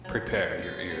Prepare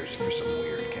your ears for some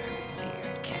weird candy.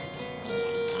 Weird candy.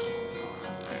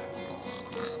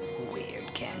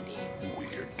 Weird candy.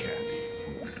 Weird candy.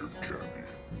 Weird candy.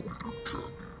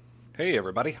 Hey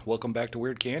everybody, welcome back to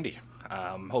Weird Candy.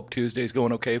 Hope Tuesday's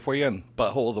going okay for you and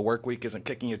butthole of the work week isn't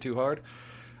kicking you too hard.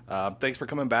 Thanks for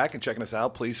coming back and checking us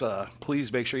out.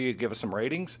 Please make sure you give us some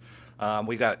ratings.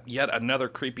 We got yet another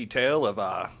creepy tale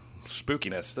of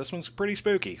spookiness. This one's pretty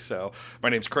spooky. So my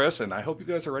name's Chris, and I hope you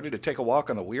guys are ready to take a walk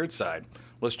on the weird side.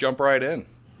 Let's jump right in.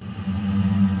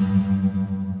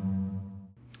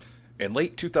 In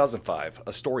late 2005,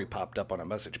 a story popped up on a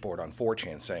message board on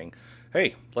 4chan saying,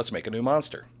 "Hey, let's make a new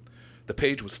monster." The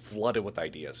page was flooded with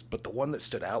ideas, but the one that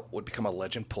stood out would become a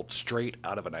legend pulled straight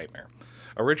out of a nightmare.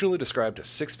 Originally described as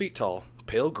 6 feet tall,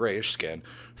 pale grayish skin,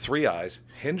 3 eyes,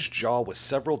 hinged jaw with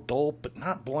several dull but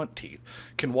not blunt teeth,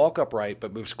 can walk upright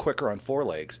but moves quicker on 4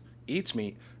 legs, eats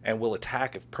meat, and will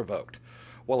attack if provoked.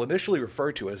 While initially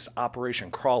referred to as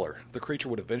Operation Crawler, the creature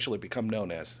would eventually become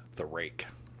known as the Rake.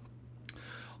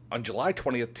 On July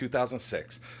 20th,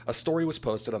 2006, a story was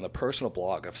posted on the personal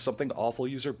blog of Something Awful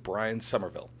user Brian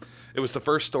Somerville. It was the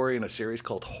first story in a series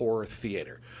called Horror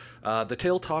Theater. The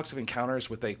tale talks of encounters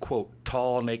with a, quote,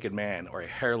 tall naked man or a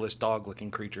hairless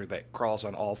dog-looking creature that crawls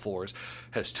on all fours,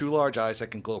 has 2 large eyes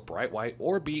that can glow bright white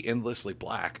or be endlessly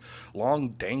black, long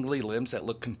dangly limbs that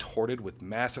look contorted with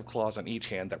massive claws on each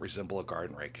hand that resemble a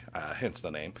garden rake, hence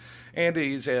the name, and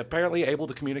he's apparently able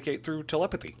to communicate through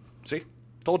telepathy. See?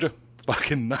 Told you.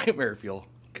 Fucking nightmare fuel.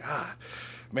 God.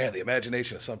 Man, the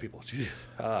imagination of some people.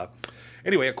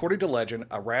 Anyway, according to legend,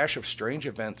 a rash of strange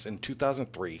events in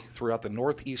 2003 throughout the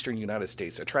northeastern United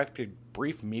States attracted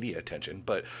brief media attention,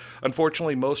 but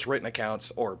unfortunately most written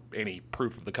accounts, or any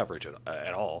proof of the coverage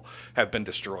at all, have been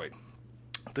destroyed.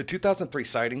 The 2003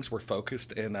 sightings were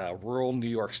focused in rural New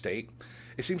York State.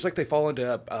 It seems like they fall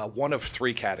into one of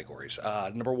 3 categories.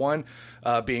 Number 1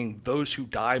 being those who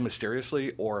die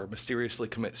mysteriously or mysteriously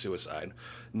commit suicide.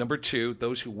 Number 2,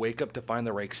 those who wake up to find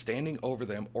the Rake standing over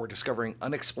them or discovering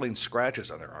unexplained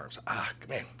scratches on their arms.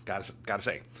 Man, gotta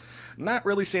say, not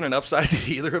really seeing an upside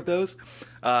to either of those.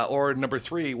 Or number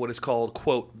 3, what is called,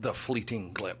 quote, the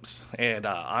fleeting glimpse. And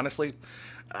honestly,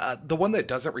 the one that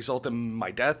doesn't result in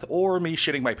my death or me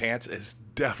shitting my pants is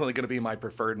definitely going to be my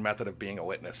preferred method of being a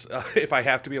witness. If I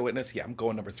have to be a witness, yeah, I'm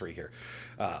going number 3 here.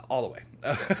 All the way.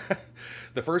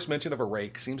 The first mention of a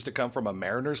Rake seems to come from a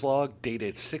mariner's log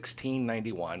dated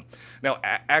 1691. Now,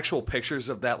 actual pictures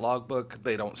of that logbook,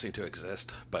 they don't seem to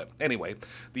exist. But anyway,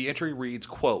 the entry reads,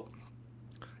 quote,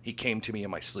 "He came to me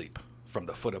in my sleep. From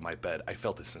the foot of my bed, I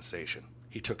felt a sensation.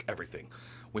 He took everything.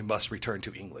 We must return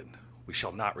to England. We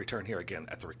shall not return here again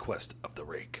at the request of the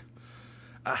Rake."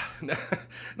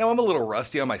 Now, I'm a little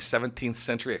rusty on my 17th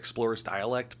century explorer's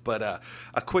dialect, but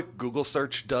a quick Google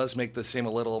search does make this seem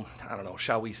a little, I don't know,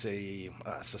 shall we say,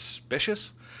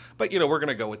 suspicious? But, we're going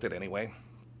to go with it anyway.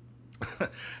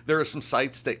 There are some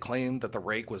sites that claim that the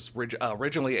Rake was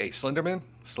originally a slender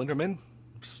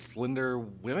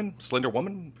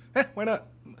woman? Why not?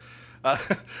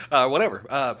 Whatever.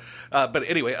 But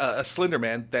anyway, a slender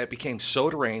man that became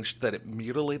so deranged that it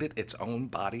mutilated its own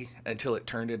body until it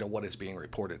turned into what is being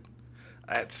reported.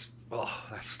 I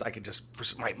could just,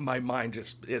 my mind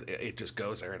just, it just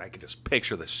goes there and I can just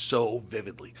picture this so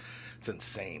vividly. It's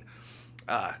insane.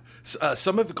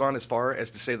 Some have gone as far as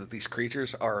to say that these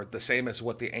creatures are the same as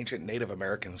what the ancient Native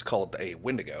Americans called a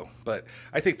Wendigo, but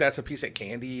I think that's a piece of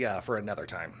candy for another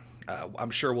time. I'm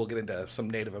sure we'll get into some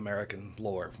Native American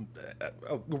lore.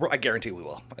 I guarantee we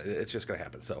will. It's just going to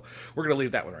happen. So we're going to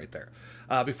leave that one right there.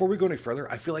 Before we go any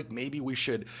further, I feel like maybe we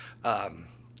should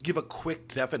give a quick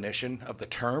definition of the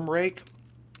term Rake.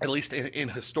 At least in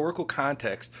historical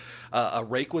context, a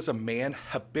Rake was a man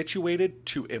habituated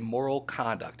to immoral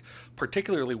conduct,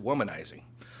 particularly womanizing.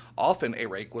 Often a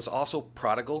Rake was also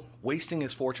prodigal, wasting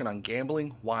his fortune on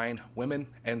gambling, wine, women,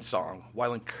 and song,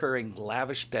 while incurring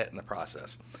lavish debt in the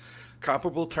process.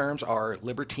 Comparable terms are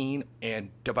libertine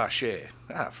and debauché.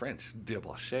 French.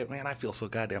 Debauché. Man, I feel so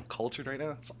goddamn cultured right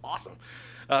now. It's awesome.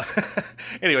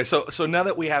 Anyway, so now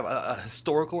that we have a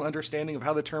historical understanding of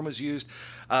how the term was used,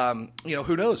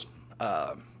 who knows?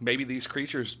 Maybe these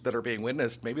creatures that are being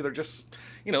witnessed, maybe they're just,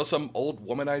 some old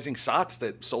womanizing sots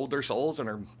that sold their souls and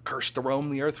are cursed to roam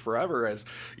the earth forever as,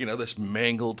 this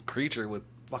mangled creature with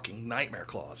fucking nightmare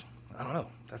claws. I don't know.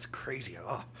 That's crazy.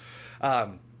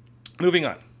 Moving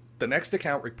on. The next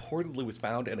account reportedly was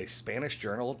found in a Spanish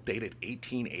journal dated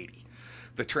 1880.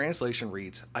 The translation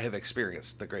reads, "I have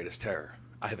experienced the greatest terror.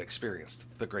 I have experienced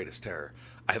the greatest terror.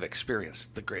 I have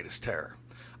experienced the greatest terror.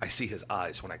 I see his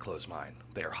eyes when I close mine.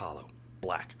 They are hollow,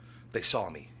 black. They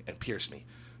saw me and pierced me.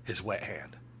 His wet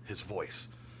hand, his voice.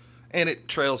 and it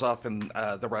trails off, and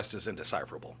the rest is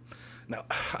indecipherable. Now,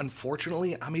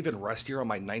 unfortunately, I'm even rustier on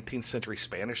my 19th century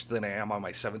Spanish than I am on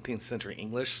my 17th century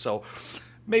English, so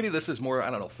maybe this is more,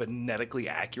 I don't know, phonetically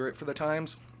accurate for the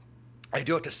times. I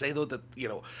do have to say, though, that,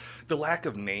 the lack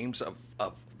of names of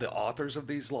the authors of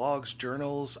these logs,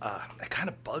 journals, it kind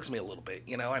of bugs me a little bit,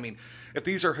 I mean, if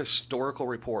these are historical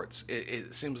reports,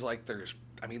 it seems like there's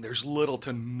little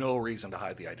to no reason to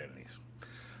hide the identities.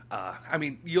 I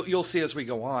mean, you'll see as we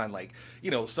go on, like,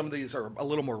 some of these are a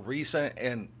little more recent,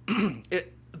 and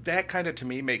that kind of, to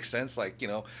me, makes sense. Like,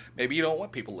 maybe you don't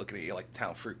want people looking at you like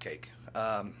town fruitcake.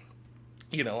 I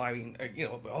mean,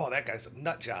 oh, that guy's a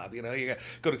nut job, you got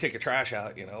go to take your trash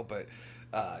out, but,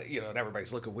 and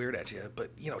everybody's looking weird at you.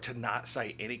 But, to not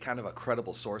cite any kind of a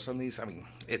credible source on these, I mean,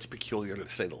 it's peculiar to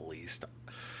say the least.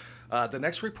 The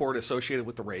next report associated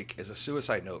with the Rake is a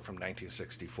suicide note from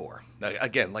 1964.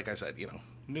 Again, like I said,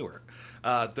 newer.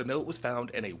 The note was found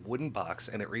in a wooden box,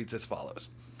 and it reads as follows.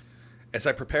 As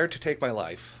I prepare to take my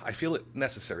life, I feel it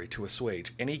necessary to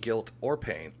assuage any guilt or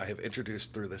pain I have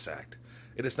introduced through this act.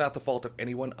 It is not the fault of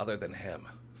anyone other than him.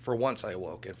 For once I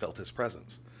awoke and felt his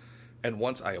presence. And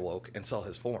once I awoke and saw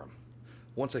his form.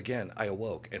 Once again I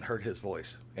awoke and heard his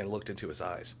voice and looked into his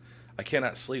eyes. I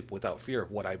cannot sleep without fear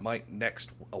of what I might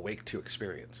next awake to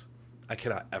experience. I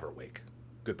cannot ever wake.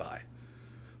 Goodbye.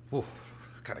 Whew,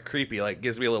 kind of creepy, like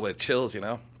gives me a little bit of chills,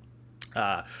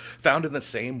 Found in the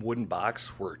same wooden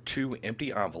box were 2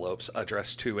 empty envelopes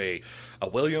addressed to a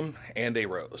William and a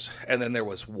Rose. And then there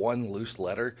was one loose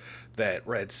letter that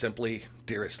read simply,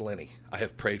 Dearest Lenny, I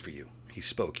have prayed for you. He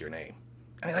spoke your name.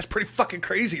 I mean, that's pretty fucking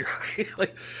crazy,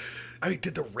 right?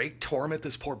 Did the Rake torment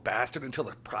this poor bastard until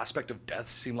the prospect of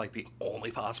death seemed like the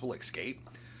only possible escape?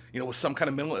 With some kind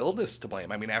of mental illness to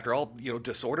blame. I mean, after all,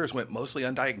 disorders went mostly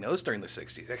undiagnosed during the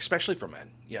 60s, especially for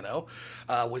men,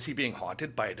 Was he being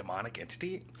haunted by a demonic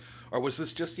entity? Or was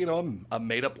this just, a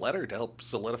made-up letter to help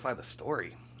solidify the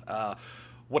story?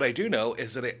 What I do know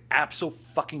is that it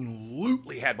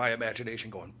abso-fucking-lutely had my imagination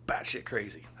going batshit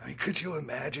crazy. I mean, could you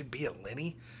imagine being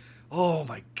Lenny? Oh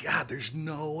my God, there's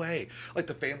no way. Like,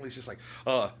 the family's just like,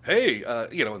 hey,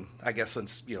 and I guess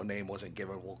since, name wasn't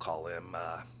given, we'll call him,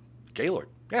 Gaylord.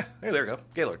 Yeah, hey, there you go,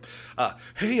 Gaylord.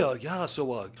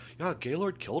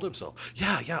 Gaylord killed himself.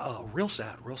 Real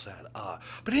sad.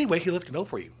 But anyway, he left a note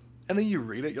for you. And then you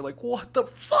read it, you're like, what the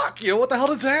fuck? What the hell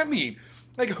does that mean?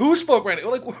 Like, who spoke right now?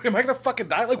 Like, am I gonna fucking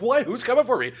die? Like, what? Who's coming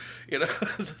for me?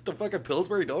 Is it the fucking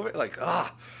Pillsbury Doughboy? Like,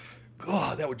 God,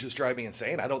 that would just drive me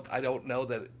insane. I don't know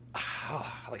that.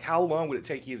 Like, how long would it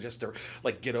take you just to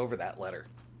like get over that letter?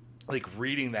 Like,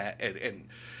 reading that and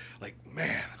like,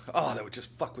 man, that would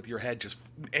just fuck with your head just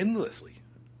endlessly.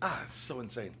 It's so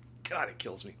insane. God, it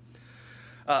kills me.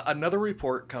 Another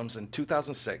report comes in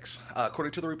 2006.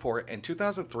 According to the report, in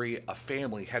 2003, a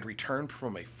family had returned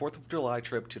from a 4th of July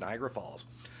trip to Niagara Falls.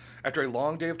 After a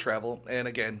long day of travel, and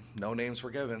again, no names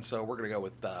were given, so we're going to go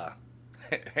with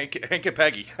Hank and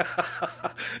Peggy.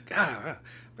 God,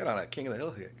 been on a King of the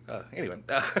Hill here. Anyway,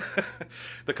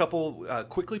 the couple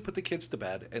quickly put the kids to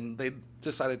bed, and they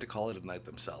decided to call it a night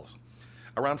themselves.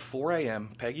 Around 4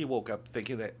 a.m., Peggy woke up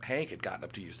thinking that Hank had gotten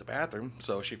up to use the bathroom,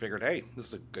 so she figured, hey, this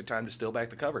is a good time to steal back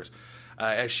the covers.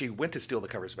 As she went to steal the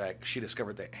covers back, she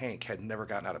discovered that Hank had never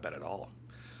gotten out of bed at all.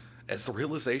 As the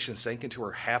realization sank into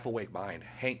her half-awake mind,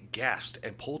 Hank gasped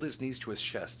and pulled his knees to his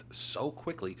chest so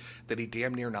quickly that he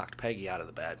damn near knocked Peggy out of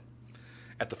the bed.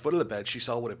 At the foot of the bed, she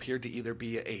saw what appeared to either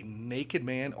be a naked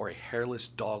man or a hairless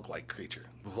dog-like creature.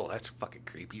 Well, that's fucking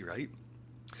creepy, right?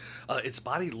 Its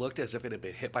body looked as if it had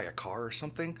been hit by a car or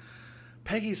something.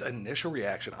 Peggy's initial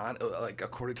reaction,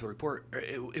 according to the report,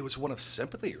 it was one of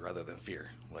sympathy rather than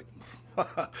fear. Like,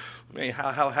 I mean,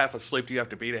 how half asleep do you have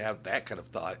to be to have that kind of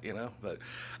thought, But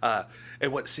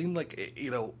and what seemed like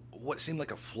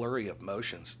a flurry of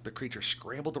motions, the creature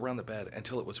scrambled around the bed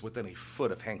until it was within a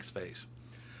foot of Hank's face.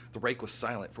 The Rake was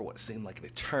silent for what seemed like an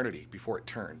eternity before it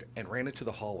turned and ran into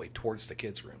the hallway towards the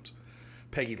kids' rooms.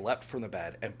 Peggy leapt from the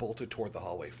bed and bolted toward the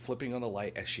hallway, flipping on the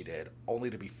light as she did, only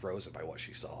to be frozen by what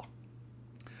she saw.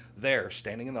 There,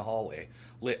 standing in the hallway,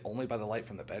 lit only by the light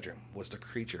from the bedroom, was the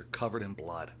creature covered in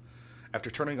blood. After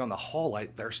turning on the hall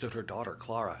light, there stood her daughter,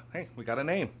 Clara. Hey, we got a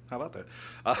name. How about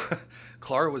that?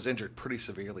 Clara was injured pretty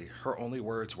severely. Her only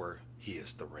words were, "He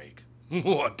is the Rake."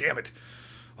 Oh, damn it.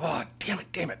 Oh,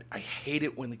 damn it. I hate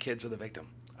it when the kids are the victim.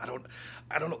 I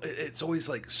don't know. It's always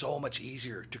like so much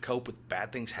easier to cope with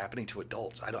bad things happening to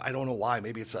adults. I don't know why.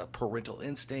 Maybe it's a parental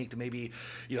instinct. Maybe,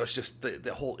 it's just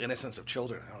the whole innocence of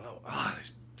children. I don't know.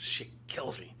 Shit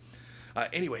kills me.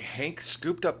 Anyway, Hank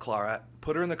scooped up Clara,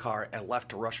 put her in the car, and left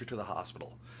to rush her to the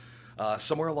hospital.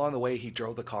 Somewhere along the way, he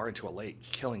drove the car into a lake,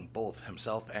 killing both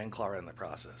himself and Clara in the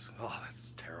process. Oh,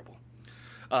 that's terrible.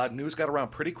 News got around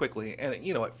pretty quickly, and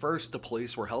at first the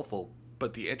police were helpful,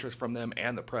 but the interest from them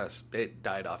and the press, it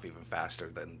died off even faster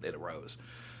than it arose.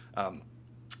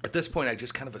 At this point, I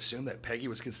just kind of assumed that Peggy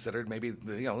was considered maybe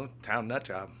the town nut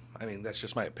job. I mean, that's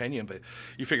just my opinion, but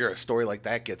you figure a story like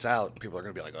that gets out, people are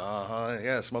going to be like,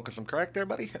 yeah, smoking some crack there,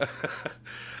 buddy.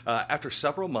 After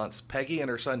several months, Peggy and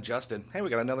her son Justin, hey, we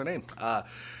got another name.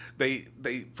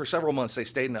 They for several months they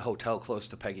stayed in a hotel close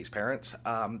to Peggy's parents,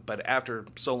 but after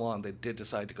so long, they did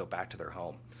decide to go back to their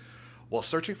home. While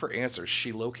searching for answers,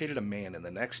 she located a man in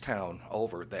the next town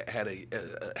over that had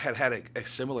a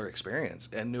similar experience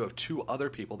and knew of two other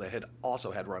people that had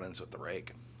also had run-ins with the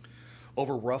Rake.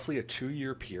 Over roughly a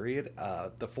 2-year period,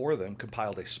 the four of them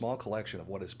compiled a small collection of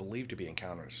what is believed to be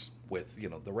encounters with,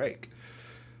 the Rake.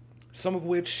 Some of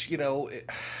which,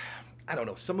 I don't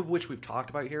know, some of which we've talked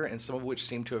about here, and some of which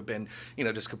seem to have been,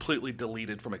 just completely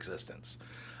deleted from existence.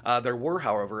 There were,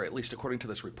 however, at least according to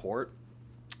this report,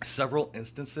 several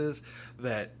instances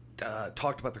that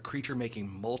talked about the creature making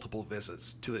multiple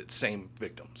visits to the same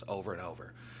victims over and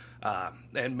over.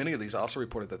 And many of these also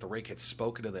reported that the Rake had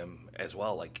spoken to them as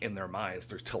well, like in their minds.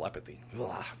 There's telepathy.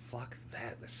 Ugh, fuck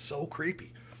that. That's so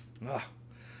creepy.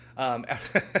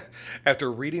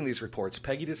 After reading these reports,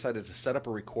 Peggy decided to set up a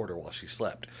recorder while she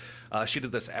slept. She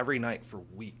did this every night for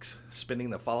weeks, spending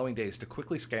the following days to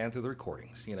quickly scan through the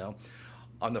recordings,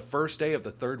 On the first day of the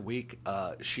third week,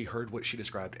 she heard what she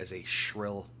described as a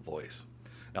shrill voice.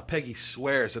 Now, Peggy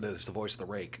swears it is the voice of the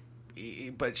Rake,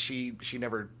 but she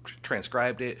never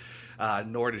transcribed it,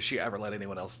 nor did she ever let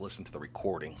anyone else listen to the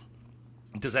recording.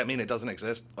 Does that mean it doesn't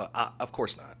exist? Of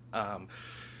course not.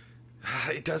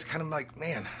 It does kind of like,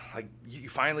 man, like you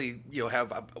finally,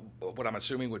 have what I'm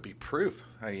assuming would be proof.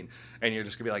 I mean, and you're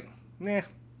just gonna be like, nah,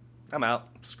 I'm out.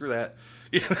 Screw that.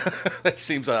 That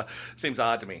seems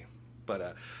odd to me.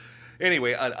 But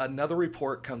anyway, another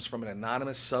report comes from an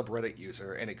anonymous subreddit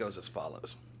user, and it goes as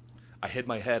follows. I hid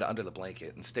my head under the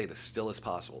blanket and stayed as still as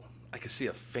possible. I could see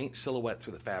a faint silhouette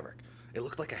through the fabric. It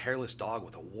looked like a hairless dog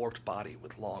with a warped body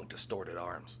with long, distorted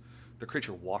arms. The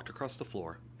creature walked across the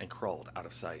floor and crawled out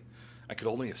of sight. I could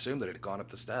only assume that it had gone up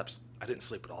the steps. I didn't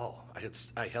sleep at all.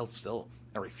 I held still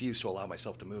and refused to allow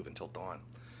myself to move until dawn.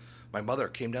 My mother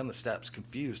came down the steps,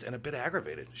 confused and a bit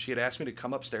aggravated. She had asked me to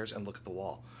come upstairs and look at the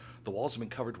wall. The walls had been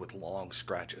covered with long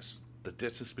scratches. The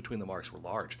distance between the marks were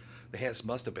large. The hands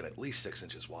must have been at least 6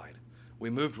 inches wide. We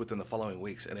moved within the following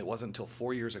weeks, and it wasn't until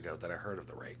 4 years ago that I heard of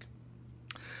the Rake.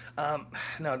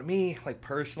 Now, to me, like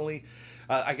personally,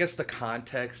 I guess the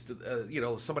context,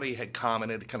 somebody had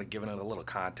commented, kind of given it a little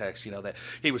context, that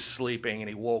he was sleeping and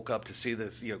he woke up to see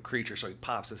this, creature, so he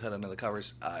pops his head under the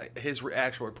covers. His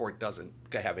actual report doesn't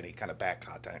have any kind of back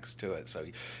context to it, so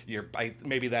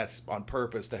maybe that's on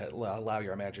purpose to allow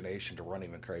your imagination to run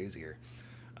even crazier.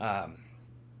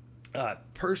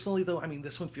 Personally, though, I mean,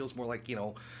 this one feels more like, I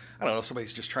don't know,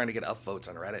 somebody's just trying to get upvotes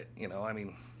on Reddit, I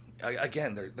mean,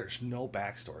 again, there's no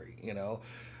backstory,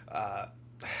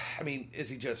 I mean, is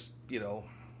he just,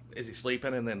 is he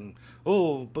sleeping and then,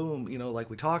 oh, boom, like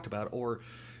we talked about, or,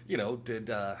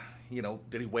 did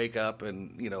he wake up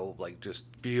and, just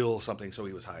feel something so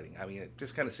he was hiding? I mean, it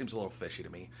just kind of seems a little fishy to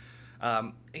me.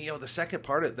 The second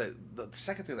part of the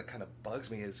second thing that kind of bugs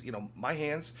me is, my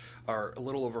hands are a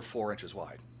little over 4 inches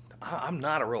wide. I'm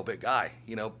not a real big guy,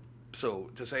 so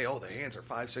to say, oh, the hands are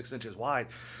 5-6 inches wide,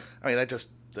 I mean,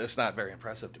 that's not very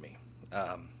impressive to me.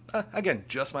 Again,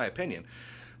 just my opinion,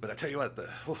 but I tell you what,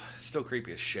 it's still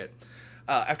creepy as shit.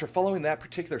 After following that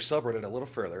particular subreddit a little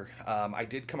further, I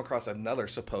did come across another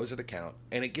supposed account,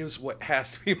 and it gives what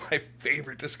has to be my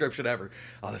favorite description ever.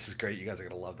 Oh, this is great. You guys are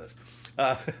going to love this.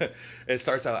 It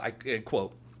starts out,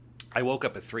 quote, I woke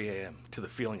up at 3 a.m. to the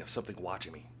feeling of something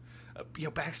watching me.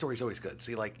 Backstory's always good.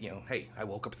 See, hey, I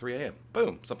woke up at 3 a.m.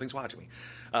 Boom, something's watching me.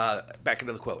 Back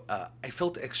into the quote. I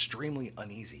felt extremely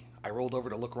uneasy. I rolled over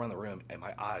to look around the room, and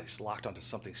my eyes locked onto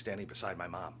something standing beside my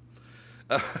mom.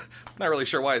 Not really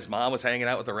sure why his mom was hanging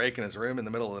out with the Rake in his room in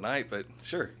the middle of the night, but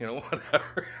sure,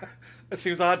 whatever. That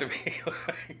seems odd to me.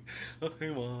 Oh,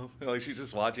 hey, Mom. She's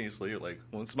just watching you sleep.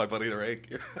 When's my buddy the Rake?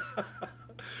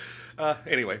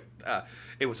 Anyway,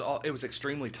 it was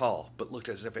extremely tall, but looked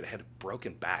as if it had a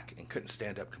broken back and couldn't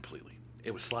stand up completely.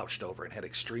 It was slouched over and had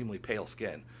extremely pale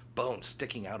skin, bones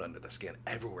sticking out under the skin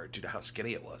everywhere due to how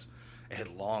skinny it was. It had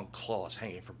long claws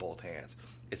hanging from both hands.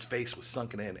 Its face was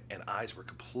sunken in, and eyes were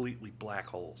completely black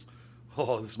holes.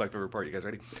 Oh, this is my favorite part. You guys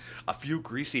ready? A few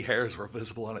greasy hairs were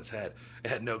visible on its head. It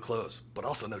had no clothes, but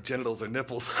also no genitals or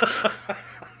nipples.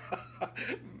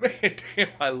 Man, damn,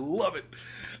 I love it.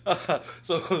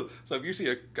 So if you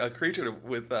see a creature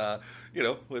with no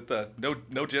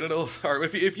genitals, or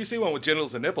if you see one with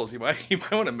genitals and nipples, you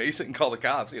might want to mace it and call the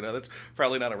cops. That's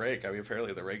probably not a rake. I mean,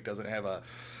 apparently the rake doesn't have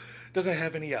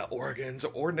any organs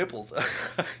or nipples.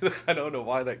 I don't know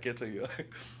why that gets you.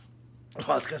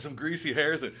 Oh, it's got some greasy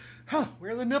hairs and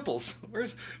where are the nipples?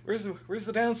 Where's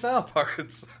the down south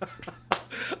parts?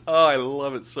 Oh, I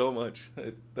love it so much.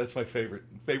 That's my favorite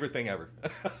thing ever.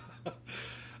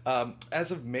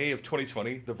 As of May of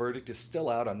 2020, the verdict is still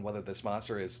out on whether this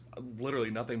monster is literally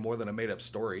nothing more than a made-up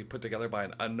story put together by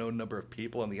an unknown number of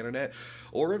people on the internet,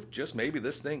 or if just maybe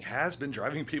this thing has been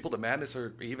driving people to madness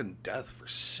or even death for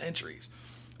centuries.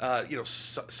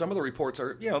 Some of the reports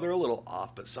are, they're a little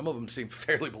off, but some of them seem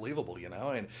fairly believable,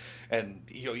 and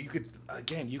you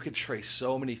could trace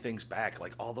so many things back,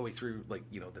 like all the way through, like,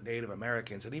 the Native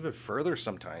Americans, and even further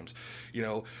sometimes,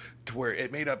 to where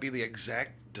it may not be the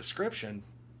exact description,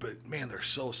 but man, they're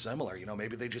so similar.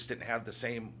 Maybe they just didn't have the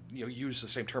same, use the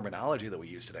same terminology that we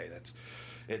use today.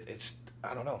 It's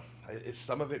I don't know. It's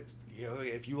some of it,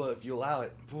 if you allow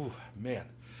it, man.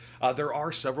 There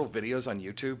are several videos on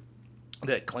YouTube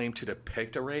that claim to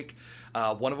depict a rake.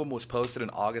 One of them was posted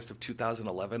in August of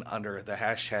 2011 under the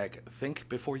hashtag Think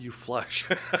Before You Flush.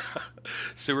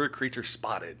 Sewer creature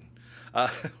spotted.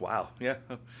 Wow, yeah.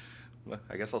 Well,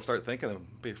 I guess I'll start thinking of them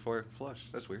before I flush.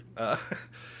 That's weird.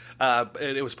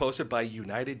 It was posted by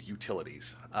United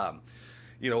Utilities.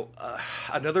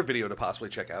 Another video to possibly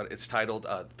check out. It's titled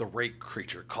 "The Rake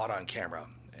Creature Caught on Camera,"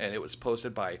 and it was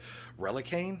posted by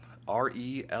Relikain,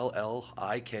 Relikain.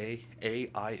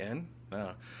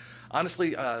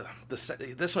 Honestly,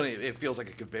 this one, it feels like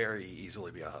it could very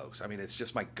easily be a hoax. I mean, it's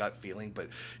just my gut feeling, but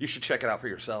you should check it out for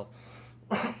yourself.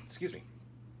 Excuse me.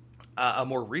 A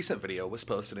more recent video was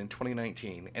posted in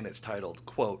 2019, and it's titled,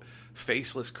 quote,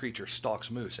 "Faceless Creature Stalks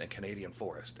Moose in Canadian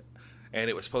Forest." And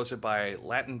it was posted by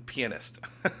Latin Pianist.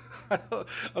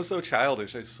 I'm so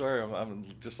childish, I swear. I'm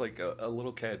just like a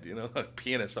little kid, A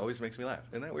pianist always makes me laugh.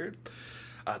 Isn't that weird?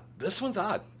 This one's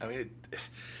odd. I mean,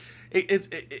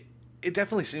 it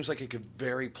definitely seems like it could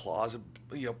very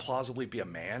plausibly be a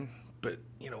man, but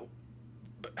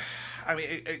I mean,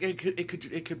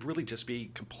 it could really just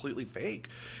be completely fake.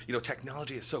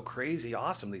 Technology is so crazy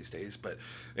awesome these days, but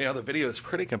the video is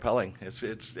pretty compelling. It's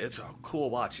a cool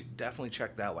watch. You definitely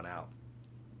check that one out.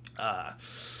 I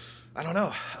don't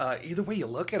know. Either way you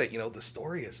look at it, the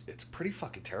story it's pretty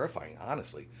fucking terrifying,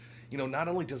 honestly. Not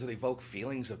only does it evoke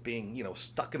feelings of being,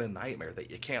 stuck in a nightmare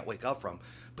that you can't wake up from,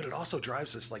 but it also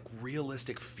drives this like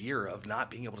realistic fear of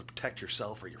not being able to protect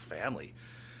yourself or your family.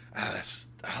 That's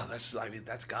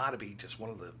got to be just one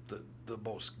of the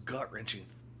most gut-wrenching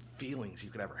feelings you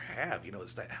could ever have.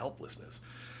 Is that helplessness.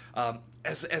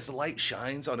 As the light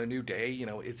shines on a new day,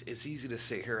 it's easy to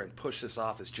sit here and push this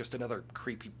off as just another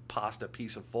creepy pasta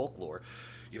piece of folklore.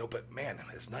 But man,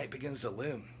 as night begins to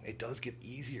loom, it does get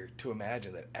easier to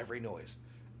imagine that every noise,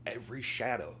 every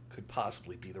shadow could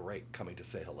possibly be the rake coming to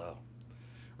say hello.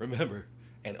 Remember,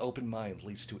 an open mind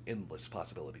leads to endless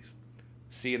possibilities.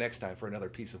 See you next time for another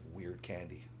piece of weird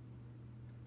candy.